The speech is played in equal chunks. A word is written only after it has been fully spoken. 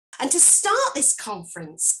And to start this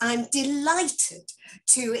conference, I'm delighted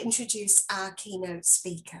to introduce our keynote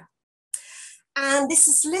speaker. And this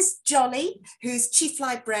is Liz Jolly, who's Chief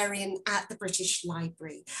Librarian at the British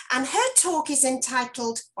Library. And her talk is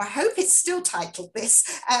entitled, or I hope it's still titled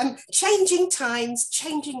this, Changing Times,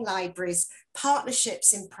 Changing Libraries,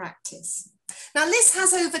 Partnerships in Practice. Now, Liz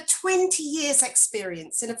has over 20 years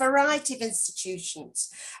experience in a variety of institutions.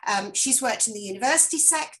 She's worked in the university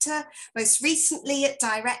sector, most recently as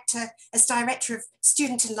Director of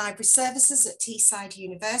Student and Library Services at Teesside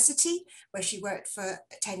University, where she worked for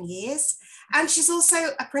 10 years. And she's also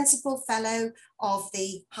a Principal Fellow of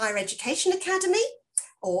the Higher Education Academy,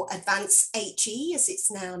 or Advanced HE as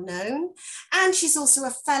it's now known. And she's also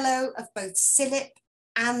a Fellow of both CILIP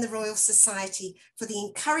and the Royal Society for the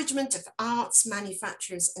Encouragement of Arts,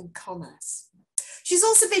 Manufacturers and Commerce. She's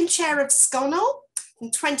also been chair of SCONAL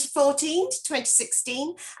from 2014 to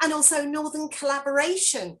 2016, and also Northern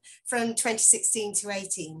Collaboration from 2016 to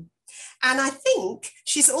 18. And I think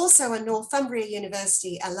she's also a Northumbria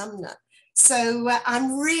University alumna. So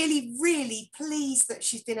I'm really, really pleased that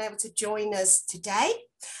she's been able to join us today.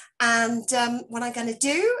 And what I'm going to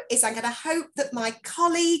do is I'm going to hope that my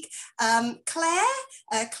colleague, Claire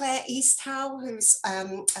Easthow, who's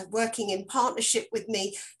working in partnership with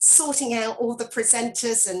me, sorting out all the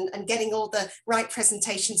presenters and getting all the right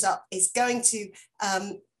presentations up, is going to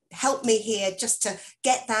help me here just to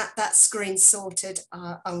get that screen sorted.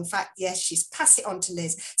 In fact, yes, she's passed it on to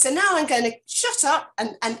Liz. So now I'm going to shut up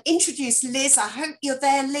and introduce Liz. I hope you're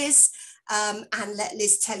there, Liz, and let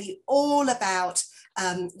Liz tell you all about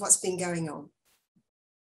what's been going on.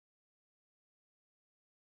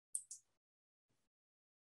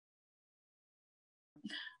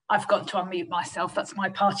 I've got to unmute myself, that's my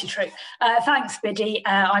party trick. Thanks, Biddy.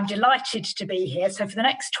 I'm delighted to be here. So for the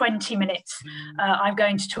next 20 minutes, I'm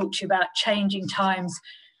going to talk to you about changing times,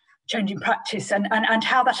 changing practice, and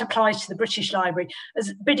how that applies to the British Library.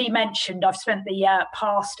 As Biddy mentioned, I've spent the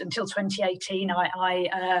past, until 2018,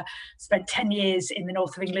 I spent 10 years in the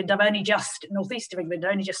north of England. I've only just, northeast of England,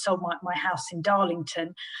 I only just sold my house in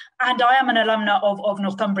Darlington. And I am an alumna of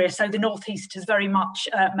Northumbria, so the northeast has very much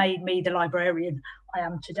made me the librarian I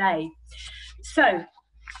am today. So,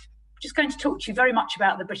 just going to talk to you very much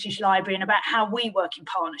about the British Library and about how we work in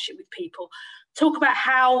partnership with people. Talk about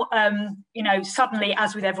how, you know, suddenly,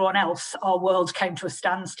 as with everyone else, our world came to a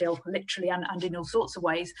standstill, literally and in all sorts of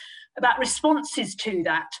ways, about responses to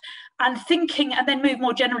that, and thinking, and then move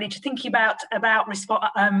more generally to thinking about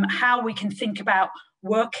how we can think about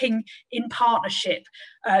working in partnership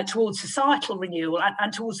towards societal renewal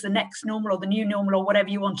and towards the next normal or the new normal or whatever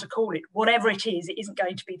you want to call it. Whatever it isn't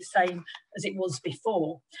going to be the same as it was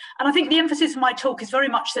before. And I think the emphasis of my talk is very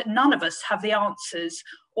much that none of us have the answers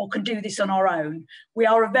or can do this on our own. We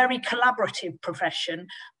are a very collaborative profession,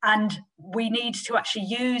 and we need to actually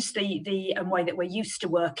use the way that we're used to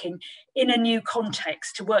working in a new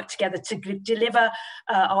context to work together to deliver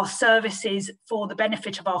our services for the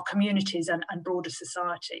benefit of our communities and broader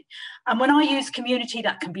society. And when I use community,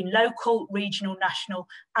 that can be local, regional, national,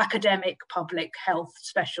 academic, public, health,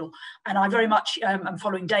 special. And I very much am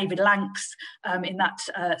following David Lank's in that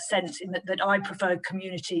sense, in that I prefer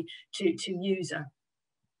community to user.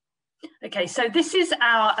 Okay, so this is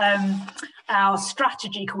our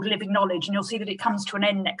strategy called Living Knowledge, and you'll see that it comes to an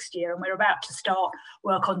end next year, and we're about to start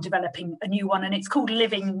work on developing a new one, and it's called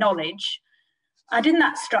Living Knowledge. And in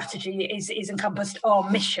that strategy is encompassed our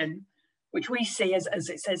mission, which we see as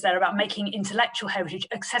it says there, about making intellectual heritage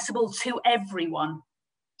accessible to everyone.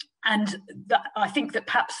 And I think that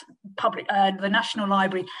perhaps the National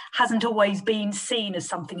Library hasn't always been seen as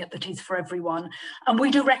something that is for everyone. And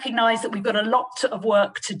we do recognise that we've got a lot of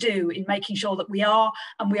work to do in making sure that we are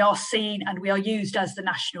seen and we are used as the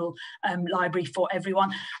National Library for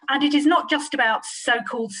everyone. And it is not just about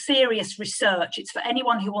so-called serious research. It's for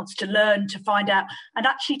anyone who wants to learn, to find out, and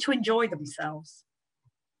actually to enjoy themselves.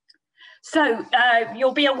 So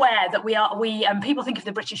you'll be aware that people think of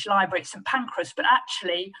the British Library at St Pancras, but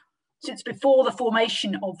actually, since before the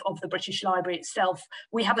formation of the British Library itself,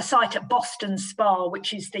 we have a site at Boston Spa,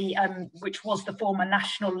 which was the former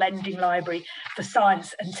National Lending Library for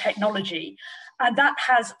Science and Technology. And that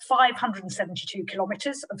has 572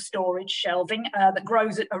 kilometres of storage shelving that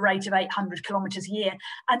grows at a rate of 800 kilometres a year,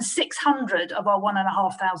 and 600 of our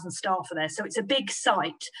 1,500 staff are there. So it's a big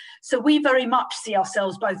site. So we very much see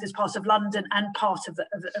ourselves both as part of London and part of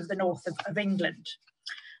the north of England.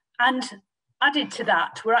 And added to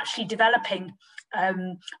that, we're actually developing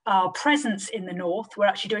our presence in the north. We're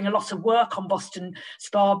actually doing a lot of work on Boston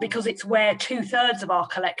Spa because it's where 2/3 of our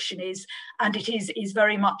collection is, and it is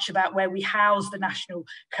very much about where we house the national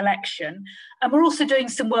collection. And we're also doing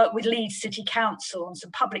some work with Leeds City Council on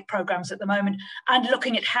some public programmes at the moment, and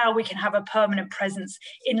looking at how we can have a permanent presence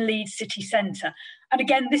in Leeds City Centre. And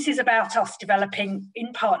again, this is about us developing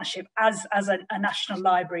in partnership as a national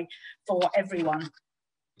library for everyone.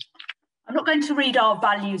 I'm not going to read our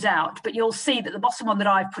values out, but you'll see that the bottom one that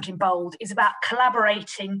I've put in bold is about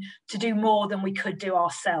collaborating to do more than we could do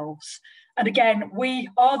ourselves. And again, we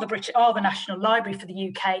are the National Library for the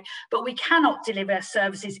UK, but we cannot deliver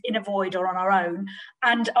services in a void or on our own.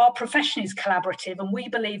 And our profession is collaborative, and we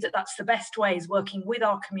believe that that's the best way, is working with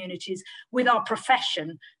our communities, with our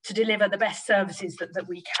profession, to deliver the best services that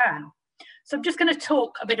we can. So I'm just going to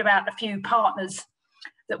talk a bit about a few partners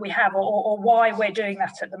that we have, or why we're doing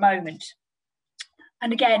that at the moment.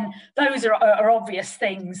 And again, those are obvious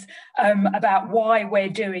things about why we're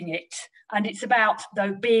doing it. And it's about,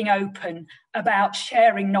 though, being open, about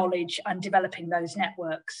sharing knowledge and developing those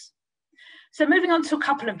networks. So moving on to a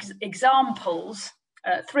couple of examples,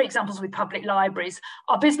 3 examples with public libraries: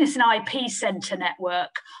 our Business and IP Centre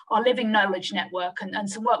network, our Living Knowledge network, and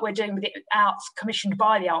some work we're doing with the Arts, commissioned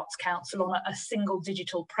by the Arts Council, on a single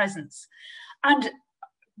digital presence. And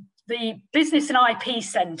the Business and IP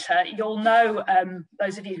Centre, you'll know,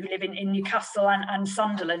 those of you who live in Newcastle and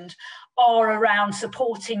Sunderland, are around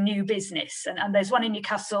supporting new business. And there's one in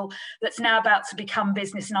Newcastle that's now about to become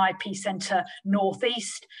Business and IP Centre North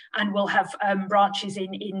East, and we'll have branches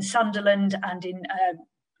in Sunderland and in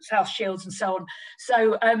South Shields and so on.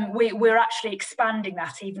 So we're actually expanding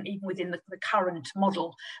that even within the current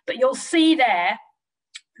model. But you'll see there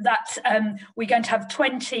that we're going to have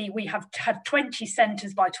 20, we have to have 20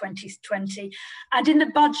 centres by 2020, and in the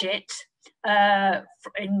budget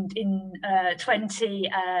in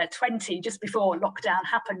 2020, just before lockdown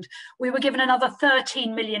happened, we were given another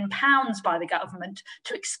 £13 million by the government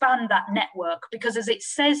to expand that network, because as it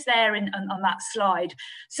says there on that slide,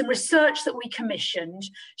 some research that we commissioned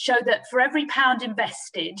showed that for every £1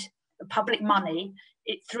 invested of public money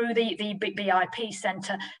through the BIP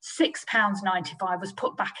Centre, £6.95 was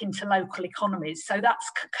put back into local economies. So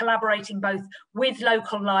that's collaborating both with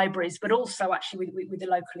local libraries, but also actually with the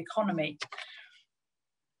local economy.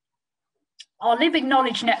 Our Living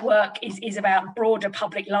Knowledge network is about broader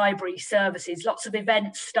public library services, lots of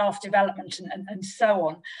events, staff development, and so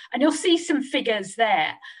on. And you'll see some figures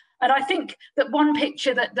there. And I think that one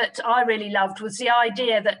picture that I really loved was the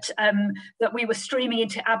idea that that we were streaming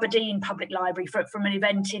into Aberdeen Public Library from an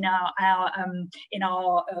event in our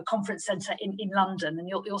conference centre in London, and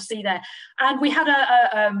you'll see there. And we had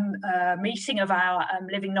a meeting of our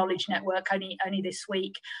Living Knowledge network only this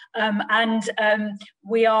week, and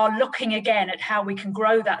we are looking again at how we can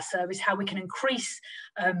grow that service, how we can increase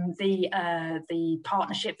the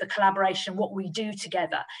partnership, the collaboration, what we do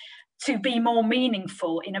together, to be more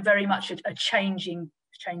meaningful in a very much a changing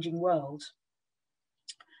world.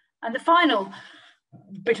 And the final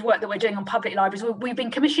bit of work that we're doing on public libraries, we've been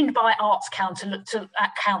commissioned by Arts Council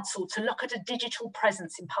to look at a digital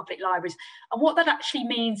presence in public libraries. And what that actually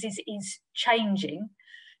means is changing.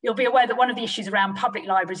 You'll be aware that one of the issues around public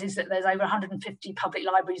libraries is that there's over 150 public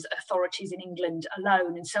libraries authorities in England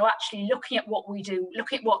alone. And so actually looking at what we do,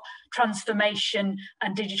 looking at what transformation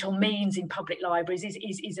and digital means in public libraries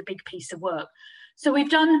is a big piece of work. So we've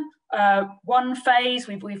done one phase,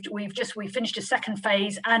 we've finished a second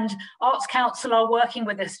phase, and Arts Council are working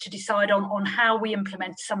with us to decide on how we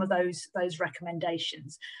implement some of those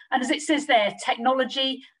recommendations. And as it says there,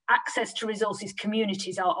 technology, access to resources,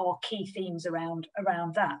 communities are key themes around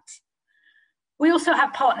that. We also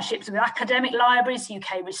have partnerships with academic libraries,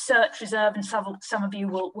 UK Research Reserve, and some of you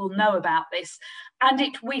will know about this. And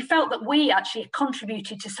we felt that we actually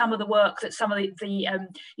contributed to some of the work that some of the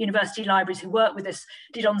university libraries who work with us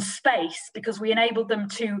did on space, because we enabled them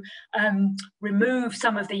to remove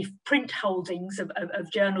some of the print holdings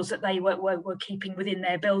of journals that they were keeping within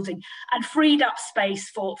their building, and freed up space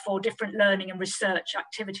for different learning and research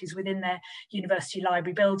activities within their university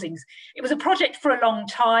library buildings. It was a project for a long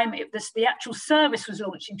time. The actual service was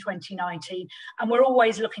launched in 2019, and we're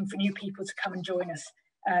always looking for new people to come and join us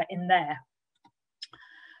in there.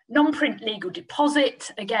 Non-print legal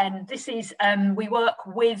deposit, again, this is, we work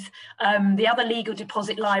with the other legal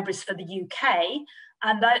deposit libraries for the UK,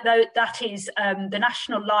 and that is the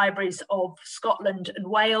National Libraries of Scotland and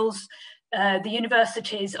Wales, the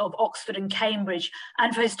universities of Oxford and Cambridge,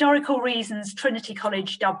 and for historical reasons, Trinity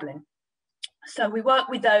College Dublin. So we work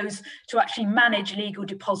with those to actually manage legal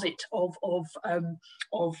deposit of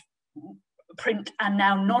print and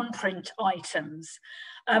now non-print items.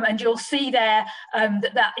 And you'll see there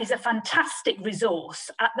that is a fantastic resource.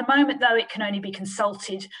 At the moment, though, it can only be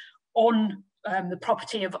consulted on the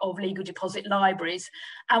property of legal deposit libraries.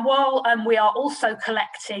 And while we are also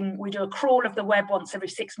collecting, we do a crawl of the web once every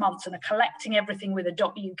 6 months and are collecting everything with a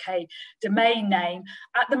 .uk domain name,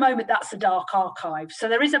 at the moment that's a dark archive. So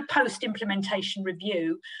there is a post-implementation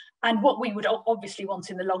review. And what we would obviously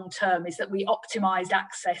want in the long term is that we optimised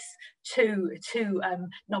access to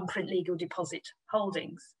non-print legal deposit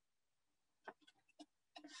holdings.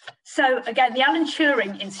 So again, the Alan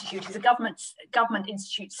Turing Institute is a government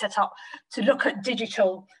institute set up to look at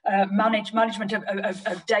digital management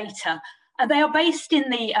of data. And they are based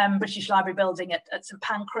in the British Library building at St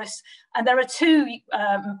Pancras. And there are two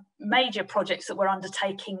major projects that we're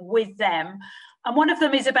undertaking with them. And one of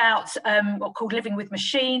them is about what's called Living with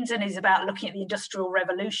Machines, and is about looking at the Industrial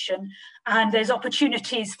Revolution. And there's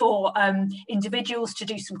opportunities for individuals to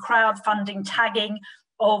do some crowdfunding tagging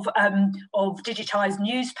of digitised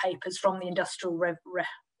newspapers from the Industrial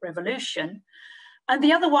Revolution. And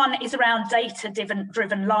the other one is around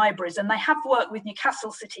data-driven libraries. And they have worked with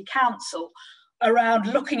Newcastle City Council around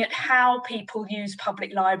looking at how people use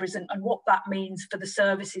public libraries and what that means for the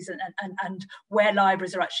services and where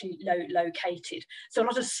libraries are actually located. So a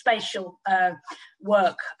lot of spatial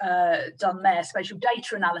work done there, spatial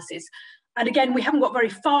data analysis. And again, we haven't got very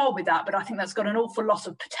far with that, but I think that's got an awful lot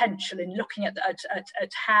of potential in looking at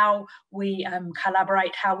how we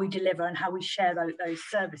collaborate, how we deliver, and how we share those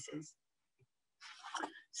services.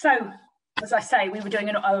 So, as I say, we were doing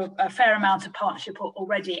a fair amount of partnership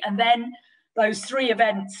already. And then those three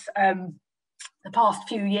events, the past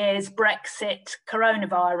few years, Brexit,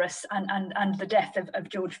 coronavirus, and the death of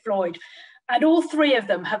George Floyd. And all three of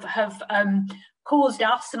them have caused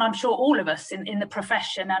us, and I'm sure all of us in the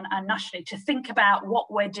profession and nationally, to think about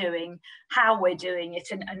what we're doing, how we're doing it,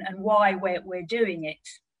 and why we're doing it.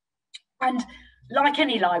 And like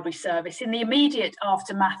any library service, in the immediate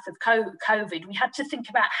aftermath of COVID, we had to think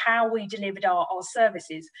about how we delivered our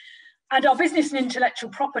services. And our business and intellectual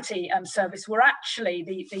property service were actually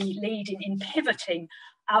the lead in pivoting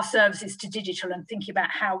our services to digital and thinking about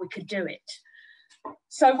how we could do it.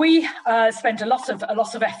 So we spent a lot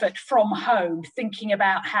of effort from home thinking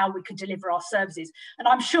about how we could deliver our services. And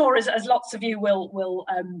I'm sure, as lots of you will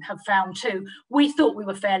have found too, we thought we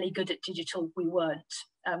were fairly good at digital. We weren't.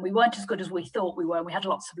 We weren't as good as we thought we were. We had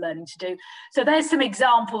lots of learning to do. So there's some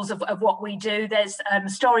examples of what we do. There's a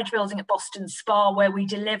storage building at Boston Spa where we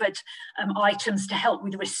delivered items to help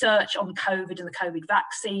with research on COVID and the COVID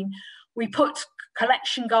vaccine. We put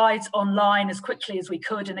collection guides online as quickly as we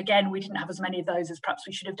could. And again, we didn't have as many of those as perhaps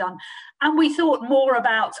we should have done. And we thought more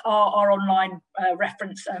about our online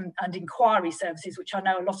reference and inquiry services, which I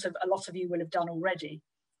know a lot of you will have done already.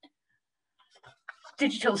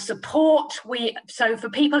 Digital support. So for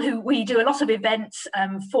people we do a lot of events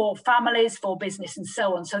for families, for business and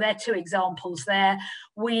so on. So there are two examples there.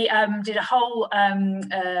 We did a whole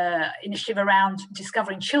initiative around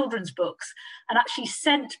discovering children's books and actually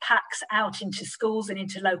sent packs out into schools and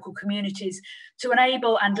into local communities to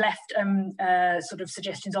enable, and left sort of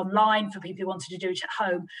suggestions online for people who wanted to do it at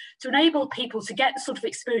home, to enable people to get the sort of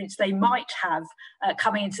experience they might have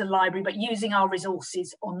coming into the library, but using our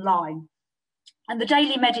resources online. And the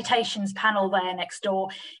daily meditations panel there next door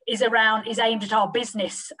is aimed at our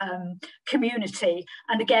business community.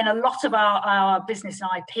 And again, a lot of our business and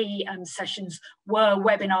IP sessions were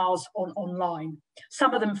webinars online.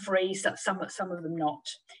 Some of them free, some of them not.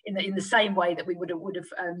 In the same way that we would have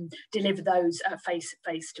delivered those face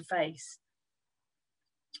to face.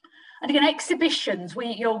 And again, exhibitions,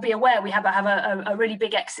 you'll be aware we have a really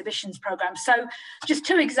big exhibitions programme. So just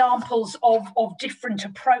two examples of different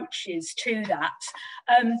approaches to that.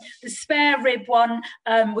 The spare rib one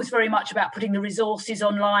was very much about putting the resources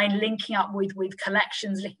online, linking up with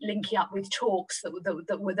collections, linking up with talks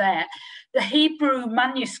that were there. The Hebrew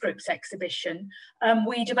manuscripts exhibition,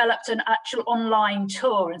 we developed an actual online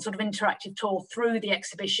tour and sort of interactive tour through the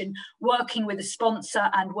exhibition, working with a sponsor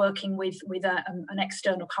and working with an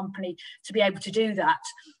external company to be able to do that.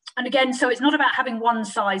 And again, so it's not about having one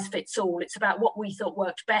size fits all, it's about what we thought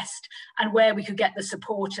worked best and where we could get the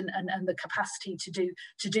support and the capacity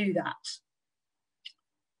to do that.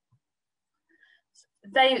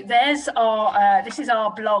 This is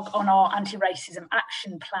our blog on our anti-racism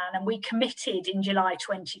action plan, and we committed in July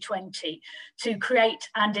 2020 to create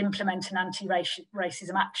and implement an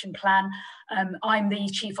anti-racism action plan. I'm the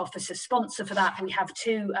Chief Officer sponsor for that. We have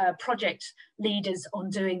two project leaders on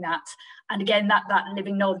doing that, and again that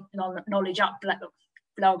living knowledge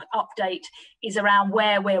vlog update is around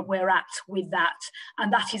where we're at with that,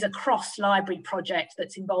 and that is a cross-library project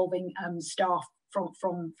that's involving staff from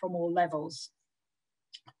all levels.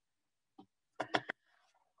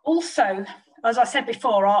 Also, as I said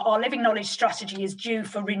before, our Living Knowledge strategy is due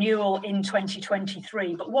for renewal in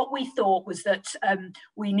 2023, but what we thought was that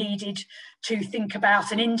we needed to think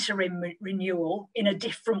about an interim renewal in a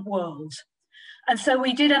different world. And so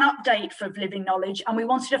we did an update for Living Knowledge, and we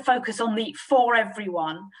wanted to focus on the for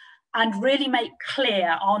everyone and really make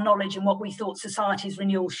clear our knowledge and what we thought society's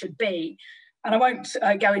renewal should be. And I won't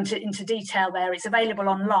go into detail there, it's available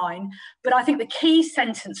online, but I think the key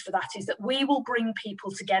sentence for that is that we will bring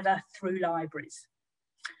people together through libraries.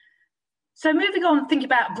 So moving on, think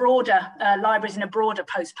about broader libraries in a broader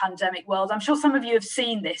post-pandemic world. I'm sure some of you have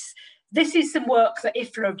seen this. This is some work that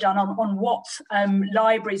IFLA have done on what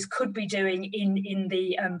libraries could be doing in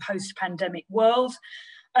the post-pandemic world.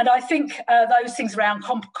 And I think those things around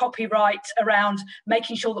copyright, around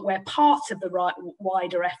making sure that we're part of the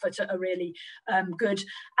wider effort are really good.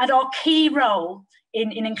 And our key role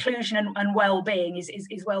in inclusion and well-being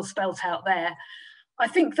is well spelt out there. I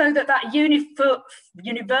think, though, that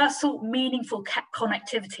universal, meaningful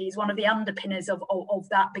connectivity is one of the underpinners of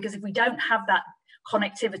that, because if we don't have that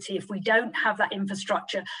connectivity, if we don't have that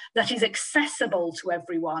infrastructure that is accessible to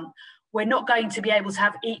everyone, we're not going to be able to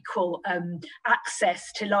have equal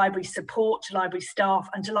access to library support, to library staff,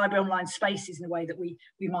 and to library online spaces in the way that we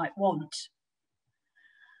might want.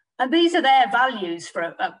 And these are their values for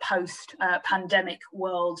a post-pandemic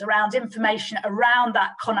world, around information, around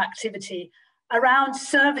that connectivity, around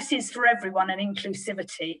services for everyone and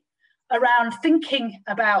inclusivity, around thinking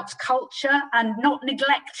about culture and not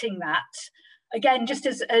neglecting that. Again, just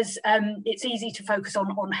as it's easy to focus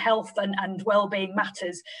on health and well-being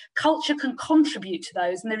matters, culture can contribute to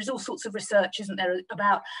those. And there is all sorts of research, isn't there,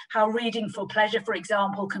 about how reading for pleasure, for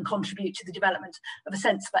example, can contribute to the development of a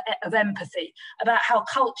sense of empathy, about how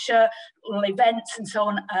culture, events and so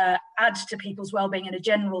on add to people's well-being in a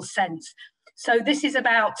general sense. So this is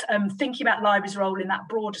about thinking about libraries' role in that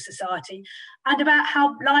broader society, and about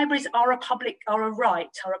how libraries are a public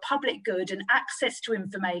good, and access to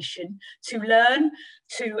information, to learn,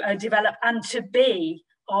 to develop, and to be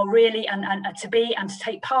are really, and to be and to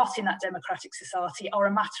take part in that democratic society are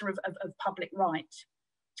a matter of public right.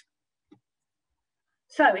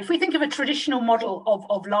 So if we think of a traditional model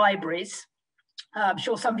of libraries, I'm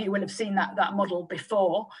sure some of you will have seen that model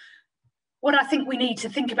before. What I think we need to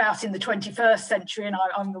think about in the 21st century, and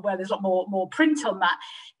I'm aware there's a lot more print on that,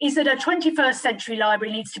 is that a 21st century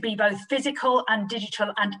library needs to be both physical and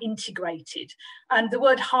digital and integrated. And the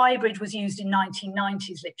word hybrid was used in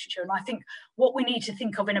 1990s literature. And I think what we need to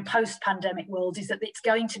think of in a post-pandemic world is that it's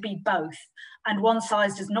going to be both, and one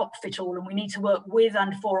size does not fit all. And we need to work with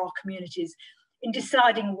and for our communities in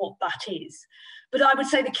deciding what that is. But I would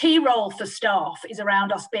say the key role for staff is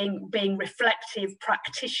around us being reflective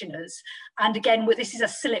practitioners. And again, this is a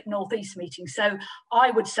CILIP North East meeting. So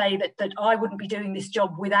I would say that I wouldn't be doing this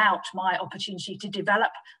job without my opportunity to develop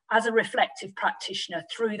as a reflective practitioner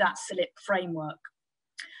through that CILIP framework.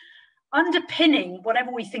 Underpinning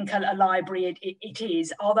whatever we think a library it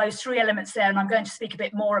is are those three elements there, and I'm going to speak a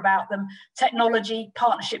bit more about them: technology,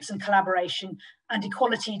 partnerships and collaboration, and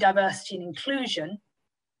equality, diversity and inclusion.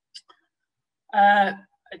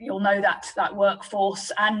 You'll know that workforce,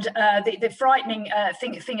 and the frightening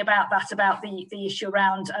thing about that, about the issue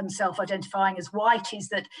around self-identifying as white, is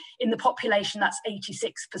that in the population that's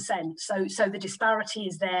 86%. So the disparity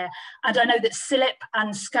is there, and I know that CILIP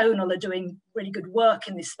and SCONAL are doing really good work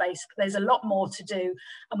in this space, but there's a lot more to do,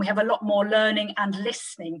 and we have a lot more learning and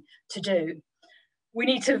listening to do. We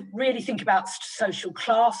need to really think about social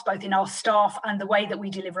class, both in our staff and the way that we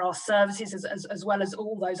deliver our services, as well as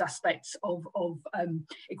all those aspects of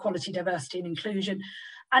equality, diversity and inclusion.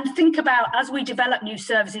 And think about, as we develop new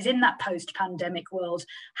services in that post-pandemic world,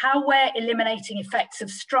 how we're eliminating effects of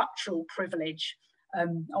structural privilege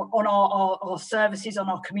on our services, on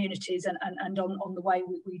our communities, and on the way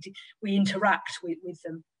we interact with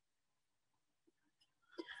them.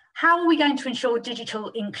 How are we going to ensure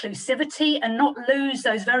digital inclusivity and not lose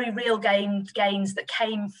those very real gains that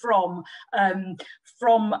came from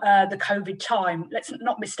the COVID time? Let's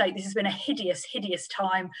not mistake, this has been a hideous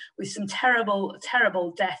time with some terrible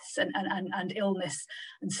deaths and illness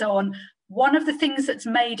and so on. One of the things that's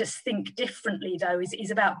made us think differently, though,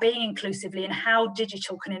 is about being inclusively and how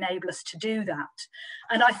digital can enable us to do that.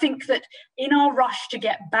 And I think that in our rush to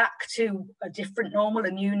get back to a different normal,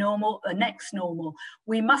 a new normal, a next normal,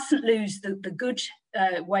 we mustn't lose the good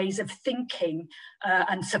ways of thinking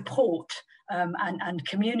and support and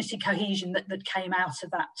community cohesion that came out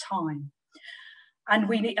of that time. And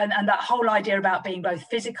we need, and that whole idea about being both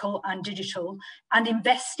physical and digital, and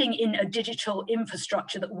investing in a digital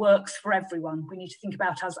infrastructure that works for everyone. We need to think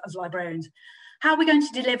about as librarians. How are we going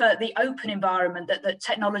to deliver the open environment that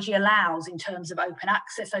technology allows in terms of open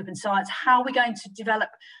access, open science? How are we going to develop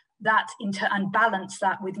that and balance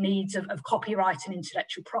that with needs of copyright and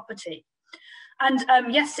intellectual property? And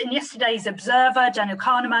yes, in yesterday's Observer, Daniel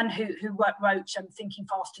Kahneman, who wrote Thinking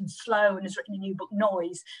Fast and Slow and has written a new book,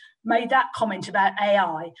 Noise, made that comment about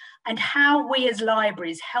AI and how we as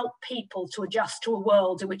libraries help people to adjust to a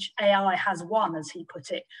world in which AI has won, as he put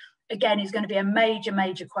it. Again, is going to be a major,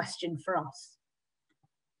 major question for us.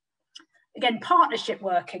 Again, partnership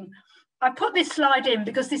working. I put this slide in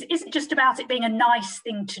because this isn't just about it being a nice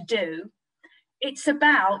thing to do. It's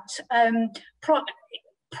about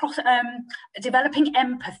developing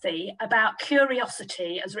empathy, about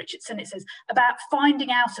curiosity, as Richard Sennett says, about finding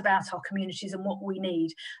out about our communities and what we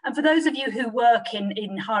need. And for those of you who work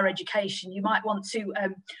in higher education, you might want to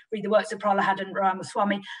read the works of Prahalad and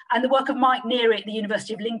Ramaswamy and the work of Mike Neary at the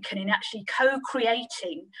University of Lincoln in actually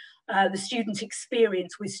co-creating the student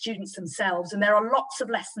experience with students themselves. And there are lots of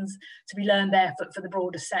lessons to be learned there for the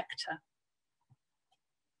broader sector.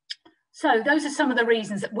 So those are some of the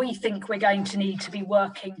reasons that we think we're going to need to be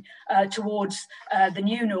working towards the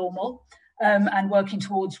new normal and working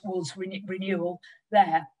towards renewal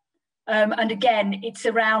there. And again, it's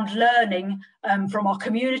around learning from our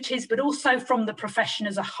communities, but also from the profession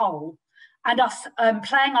as a whole, and us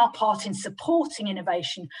playing our part in supporting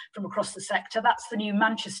innovation from across the sector. That's the new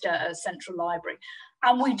Manchester Central Library.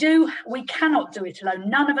 And we cannot do it alone.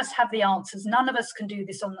 None of us have the answers. None of us can do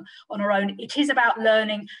this on our own. It is about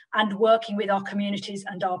learning and working with our communities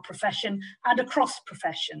and our profession and across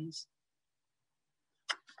professions.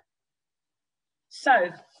 So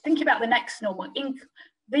thinking about the next normal,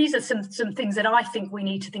 these are some things that I think we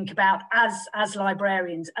need to think about as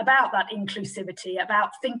librarians, about that inclusivity, about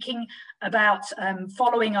thinking about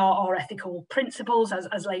following our ethical principles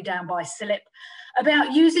as laid down by CILIP,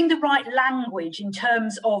 about using the right language in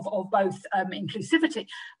terms of both inclusivity,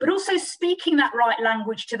 but also speaking that right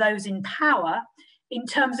language to those in power in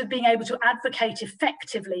terms of being able to advocate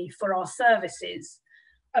effectively for our services,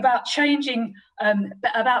 about changing,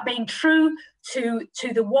 about being true to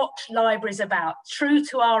the what library is about, true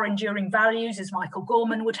to our enduring values, as Michael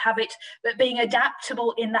Gorman would have it, but being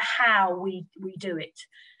adaptable in the how we do it.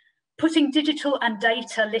 Putting digital and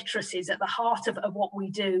data literacies at the heart of what we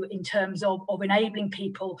do in terms of enabling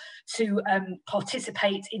people to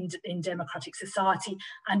participate in democratic society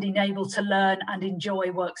and enable to learn and enjoy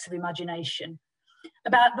works of imagination.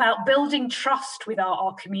 About building trust with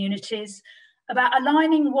our communities, about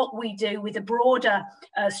aligning what we do with the broader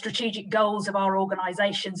strategic goals of our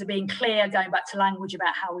organisations and being clear, going back to language,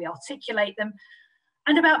 about how we articulate them,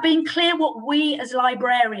 and about being clear what we as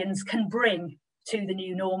librarians can bring to the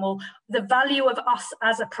new normal, the value of us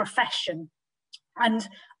as a profession. And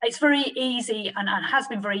it's very easy and has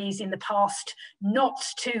been very easy in the past not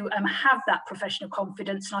to have that professional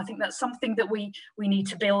confidence. And I think that's something that we need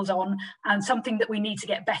to build on and something that we need to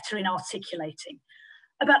get better in articulating.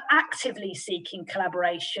 About actively seeking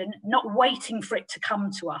collaboration, not waiting for it to come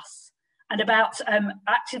to us, and about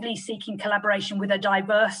actively seeking collaboration with a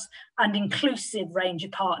diverse and inclusive range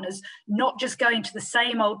of partners, not just going to the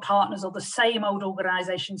same old partners or the same old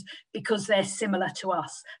organisations because they're similar to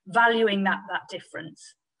us, valuing that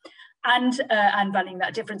difference. And valuing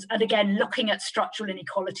that difference, and again, looking at structural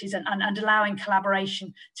inequalities and allowing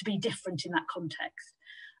collaboration to be different in that context.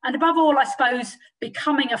 And above all, I suppose,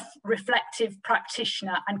 becoming a reflective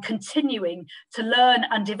practitioner and continuing to learn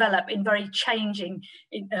and develop in very changing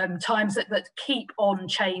times that keep on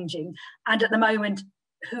changing. And at the moment,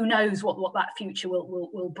 who knows what that future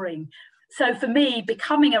will bring. So for me,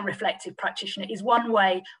 becoming a reflective practitioner is one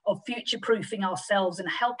way of future-proofing ourselves and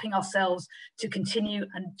helping ourselves to continue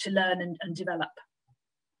and to learn and develop.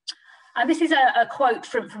 And this is a quote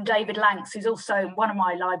from David Lanks, who's also one of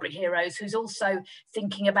my library heroes, who's also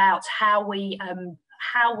thinking about how we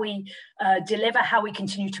deliver, how we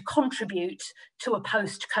continue to contribute to a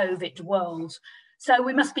post-COVID world. So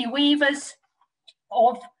we must be weavers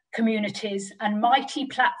of communities and mighty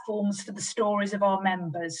platforms for the stories of our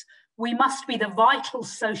members. We must be the vital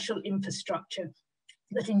social infrastructure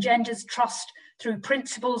that engenders trust through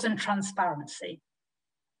principles and transparency.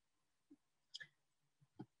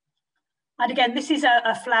 And again, this is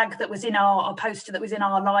a flag that was in a poster that was in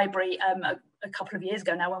our library a couple of years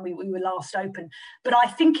ago now when we were last open. But I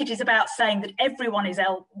think it is about saying that everyone is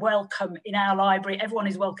welcome in our library, everyone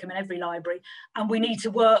is welcome in every library, and we need to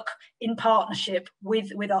work in partnership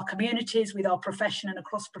with our communities, with our profession and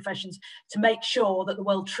across professions to make sure that the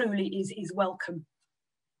world truly is welcome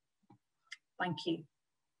Thank you.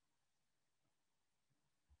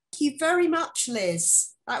 Thank you very much, Liz.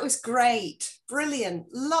 That was great, brilliant.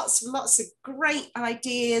 Lots of great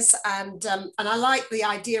ideas, and I like the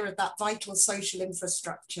idea of that vital social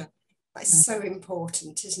infrastructure. That's so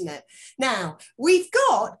important, isn't it? Now, we've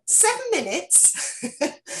got 7 minutes.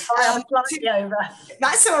 Slightly over.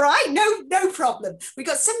 That's all right, no problem. We've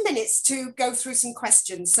got 7 minutes to go through some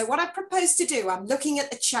questions. So what I propose to do, I'm looking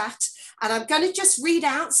at the chat, and I'm going to just read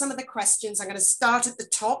out some of the questions. I'm going to start at the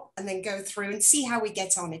top and then go through and see how we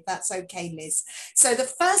get on, if that's okay, Liz. So the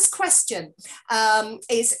first question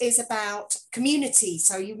is about community.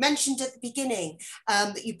 So you mentioned at the beginning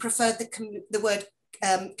that you preferred the word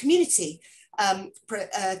community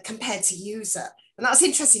compared to user. And that's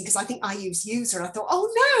interesting because I think I use user. I thought,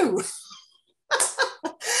 oh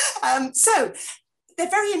no. So they're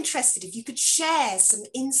very interested if you could share some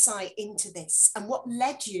insight into this and what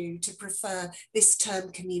led you to prefer this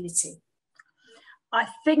term community. I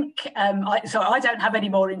think, so I don't have any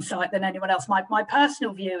more insight than anyone else. My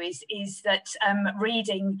personal view is that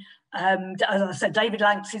reading, as I said, David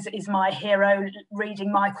Lanks is my hero,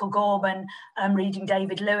 reading Michael Gorman, reading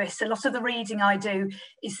David Lewis. A lot of the reading I do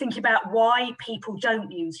is thinking about why people don't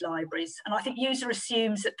use libraries. And I think user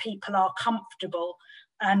assumes that people are comfortable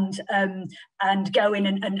and go in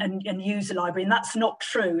and use the library, and that's not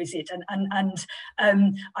true, is it? And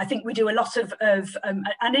I think we do a lot of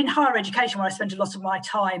and in higher education, where I spend a lot of my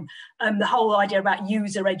time, the whole idea about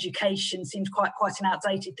user education seemed quite an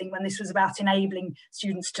outdated thing, when this was about enabling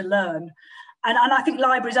students to learn. And I think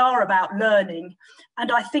libraries are about learning,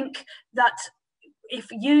 and I think that if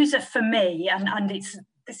user, for me, and this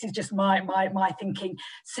is just my thinking,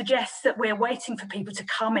 suggests that we're waiting for people to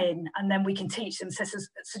come in and then we can teach them,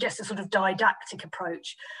 suggests a sort of didactic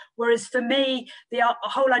approach. Whereas for me, the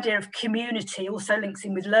whole idea of community also links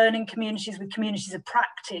in with learning communities, with communities of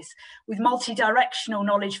practice, with multi-directional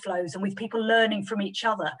knowledge flows, and with people learning from each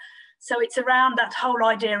other. So it's around that whole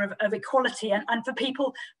idea of equality, and for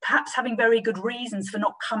people perhaps having very good reasons for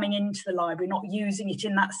not coming into the library, not using it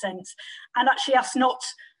in that sense, and actually us not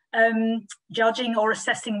judging or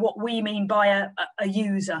assessing what we mean by a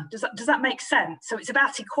user. Does that make sense? So it's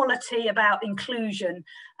about equality, about inclusion,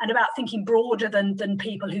 and about thinking broader than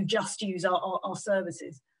people who just use our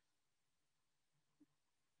services.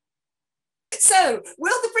 So,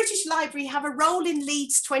 will the British Library have a role in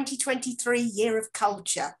Leeds 2023 Year of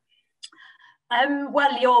Culture?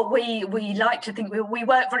 Well, we like to think we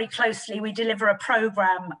work very closely. We deliver a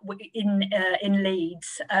programme in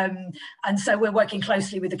Leeds, and so we're working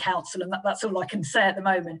closely with the council, and that's all I can say at the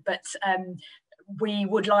moment. But we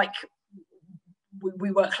would like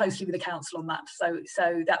we work closely with the council on that.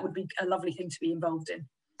 So that would be a lovely thing to be involved in.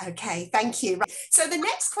 Okay, thank you. So the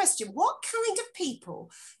next question: what kind of people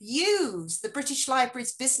use the British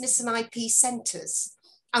Library's business and IP centres,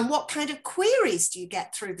 and what kind of queries do you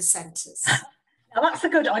get through the centres? Now that's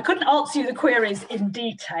I couldn't answer you the queries in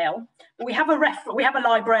detail. We have a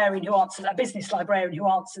librarian who answers, a business librarian who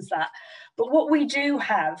answers that. But what we do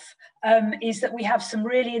have is that we have some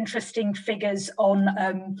really interesting figures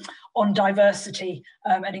on diversity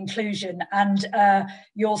and inclusion. And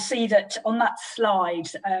you'll see that on that slide,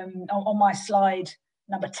 on my slide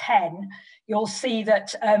number 10, you'll see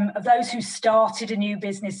that of those who started a new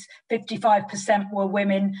business, 55% were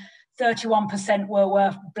women, 31%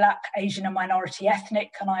 were Black, Asian and minority ethnic,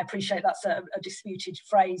 and I appreciate that's a disputed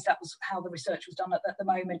phrase. That was how the research was done at the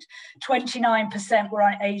moment. 29% were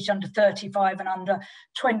aged under 35 and under.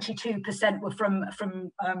 22% were from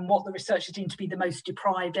what the researchers deemed to be the most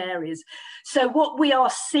deprived areas. So what we are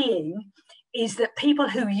seeing is that people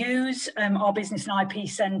who use our business and IP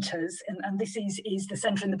centres, and this is the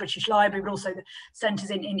centre in the British Library, but also the centres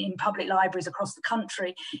in public libraries across the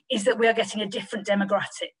country, is that we are getting a different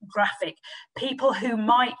demographic. People who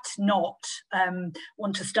might not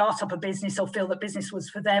want to start up a business or feel that business was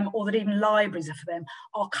for them, or that even libraries are for them,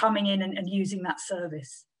 are coming in and using that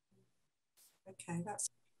service. Okay,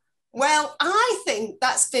 well, I think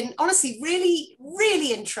that's been honestly really,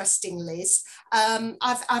 really interesting, Liz.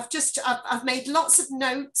 I've made lots of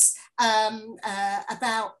notes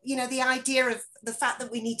about, you know, the idea of the fact that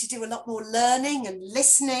we need to do a lot more learning and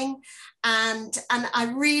listening, and I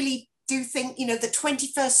really do think, you know, the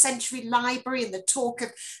 21st century library and the talk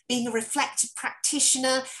of being a reflective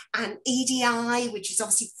practitioner and EDI, which is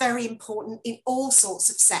obviously very important in all sorts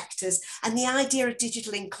of sectors, and the idea of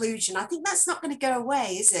digital inclusion, I think that's not going to go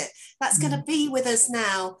away, is it? That's going to be with us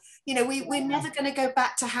now. You know, we're never going to go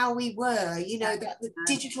back to how we were. You know, that the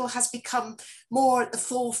digital has become more at the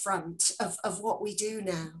forefront of what we do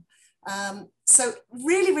now. So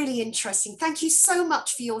really, really interesting. Thank you so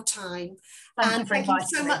much for your time. Thank you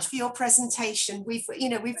so much for your presentation. We've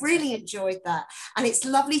really enjoyed that. And it's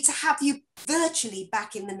lovely to have you virtually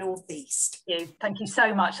back in the Northeast. Thank you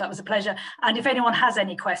so much. That was a pleasure. And if anyone has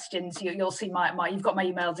any questions, you'll see you've got my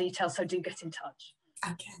email details, so do get in touch.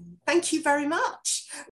 Okay. Thank you very much.